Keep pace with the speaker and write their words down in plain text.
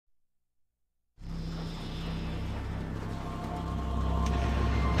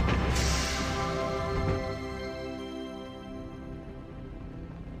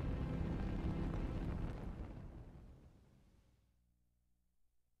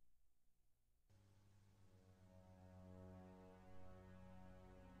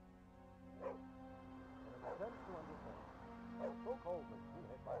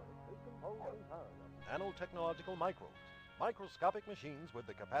nanotechnological microbes, microscopic machines with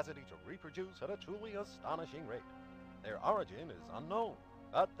the capacity to reproduce at a truly astonishing rate. Their origin is unknown,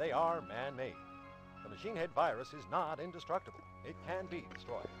 but they are man-made. The machine head virus is not indestructible. It can be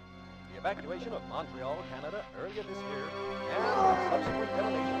destroyed. The evacuation of Montreal, Canada earlier this year, and the subsequent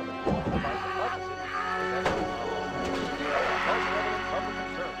detonation of the nuclear device above the city is evidence of the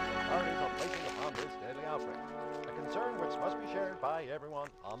concerns authorities are placing upon this deadly outbreak. A concern which must be shared by everyone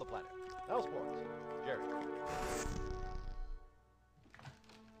on the planet. Now sports. Jerry.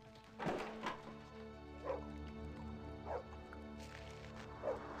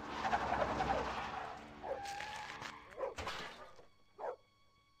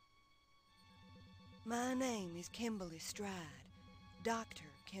 My name is Kimberly Stride, Dr.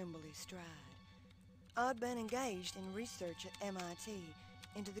 Kimberly Stride. I'd been engaged in research at MIT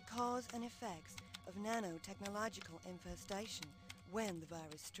into the cause and effects of nanotechnological infestation when the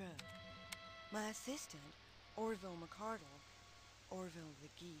virus struck. My assistant, Orville McCardle, Orville the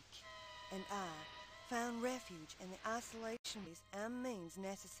Geek, and I found refuge in the isolation ways and means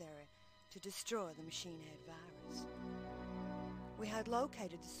necessary to destroy the machine head virus. We had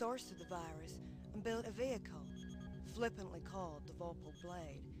located the source of the virus and built a vehicle, flippantly called the Vorpal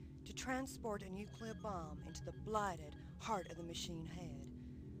Blade, to transport a nuclear bomb into the blighted heart of the machine head.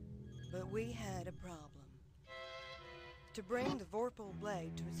 But we had a problem. To bring the Vorpal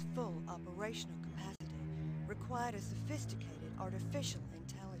Blade to its full operational capacity required a sophisticated artificial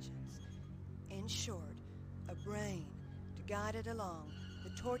intelligence. In short, a brain to guide it along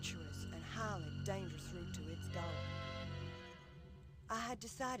the tortuous and highly dangerous route to its goal. I had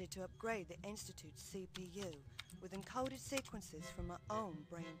decided to upgrade the Institute's CPU with encoded sequences from my own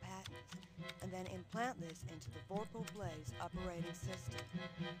brain patents, and then implant this into the Vorpal Blade's operating system.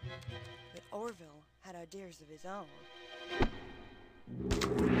 But Orville had ideas of his own.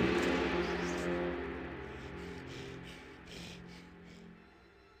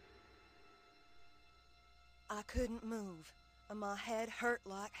 I couldn't move, and my head hurt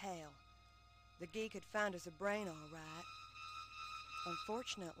like hell. The geek had found us a brain all right.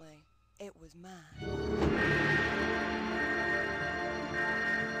 Unfortunately, it was mine.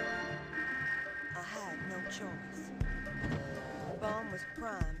 I had no choice. The bomb was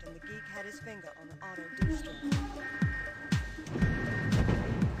primed and the geek had his finger on the auto destruct.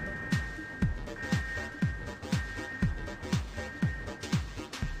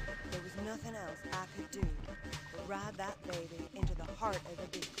 There was nothing else I could do but ride that baby into the heart of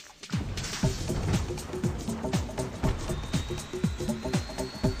the beast.